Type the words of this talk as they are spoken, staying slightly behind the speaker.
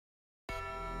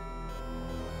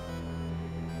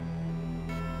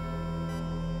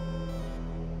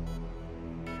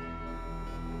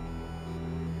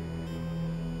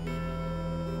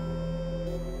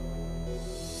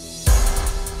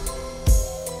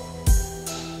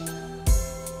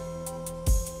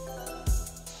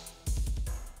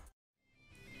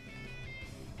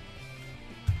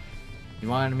You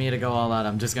wanted me to go all out,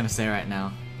 I'm just gonna say right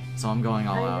now. So I'm going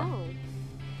all out. I know.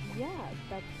 Yeah,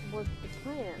 that was the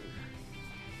plan.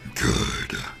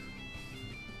 Good.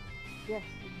 Yes,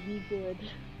 be good.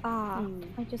 I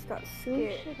just got Who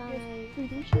scared. should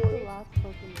the last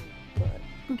Pokemon put?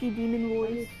 Spooky demon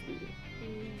Let me voice.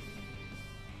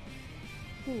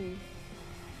 see.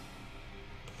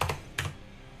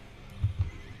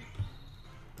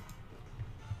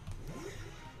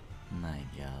 My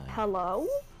god. Hello?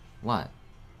 What?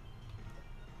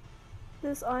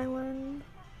 This island.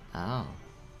 Oh.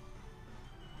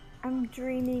 I'm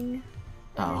dreaming.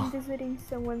 And Oh. I'm visiting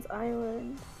someone's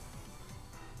island.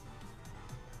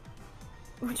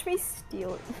 Watch me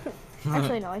steal it.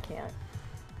 Actually, no, I can't.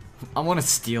 I wanna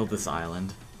steal this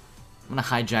island. I'm gonna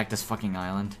hijack this fucking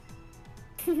island.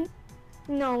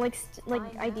 No, like,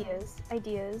 ideas.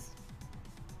 Ideas.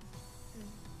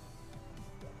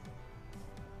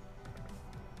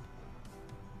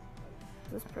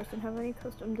 Does this person have any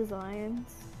custom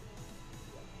designs?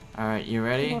 Alright, you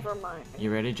ready? Never mind.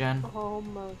 You ready, Jen?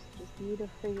 Almost. Just need to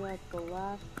figure out the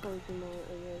last Pokemon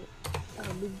and then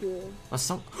I'll be good. What's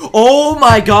some? Oh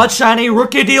my god, shiny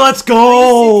Rookidee, let's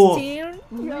go! 16?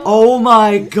 Oh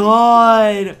my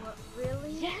god!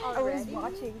 Really? Yeah, I was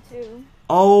watching too.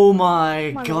 Oh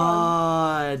my my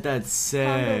god, that's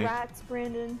Congo sick. rats,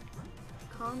 Brandon.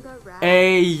 Conga rat.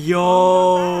 Hey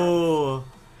yo!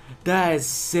 That is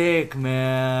sick,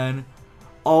 man.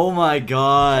 Oh my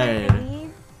god. Ready?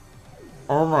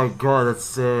 Oh my god, that's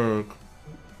sick.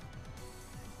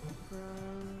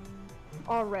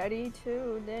 Already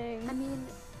too, dang. I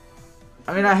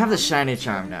mean, I have the shiny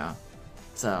charm now.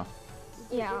 So,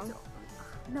 Yeah.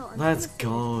 No, I'm let's gonna say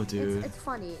go, it's, dude. It's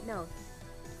funny. No.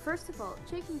 First of all,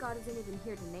 Chicken God isn't even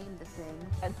here to name the thing.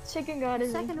 A chicken god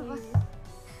is Second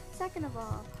of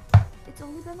all, it's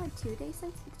only been like 2 days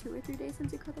since, like 2 or 3 days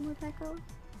since you caught the Morpeko.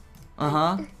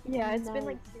 Uh-huh. Yeah, it's been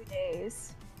like 2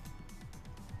 days.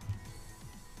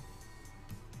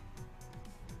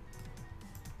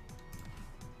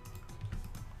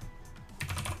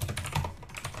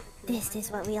 This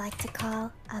is what we like to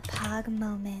call a pog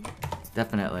moment.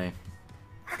 Definitely.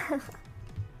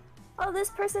 Oh, this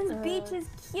person's beach is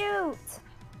cute!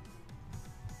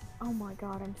 Oh my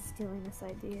god, I'm stealing this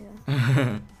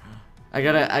idea. I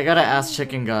gotta ask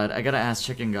Chicken God. I gotta ask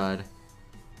Chicken God.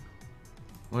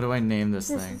 What do I name this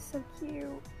This thing? is so cute.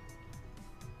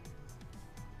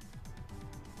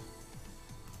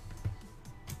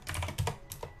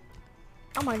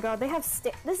 Oh my god, they have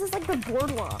this is like the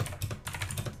boardwalk.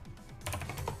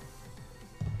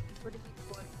 What is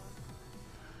he going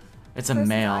It's a Person's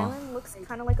male. island looks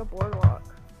kind of like a boardwalk.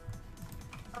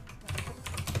 on?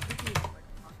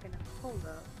 Hold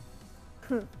up.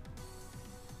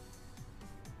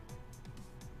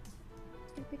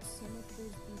 Stupid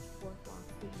Symmetry's beach boardwalk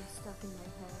being stuck in my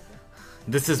head.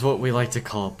 This is what we like to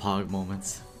call pog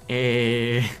moments.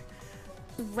 Eh.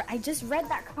 I just read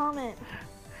that comment.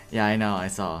 Yeah, I know. I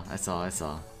saw.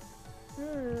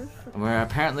 We're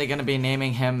apparently gonna be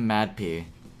naming him Mad P.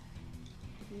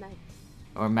 Nice.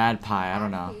 Or Mad Pie, I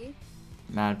don't know. Happy.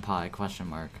 Mad Pie, question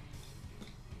mark.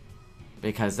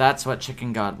 Because that's what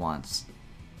Chicken God wants.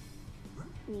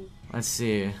 Let's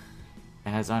see. It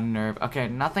has unnerved. Okay,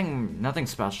 nothing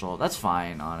special. That's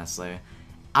fine, honestly.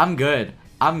 I'm good.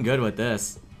 I'm good with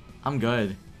this. I'm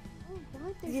good. Oh,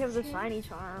 what? You have the shiny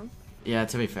charm. Yeah,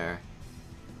 to be fair.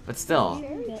 But still,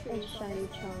 Get a shiny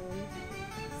charm.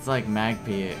 it's like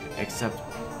Magpie, except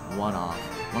one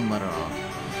letter off.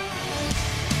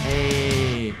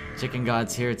 Hey, Chicken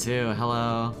God's here too.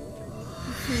 Hello.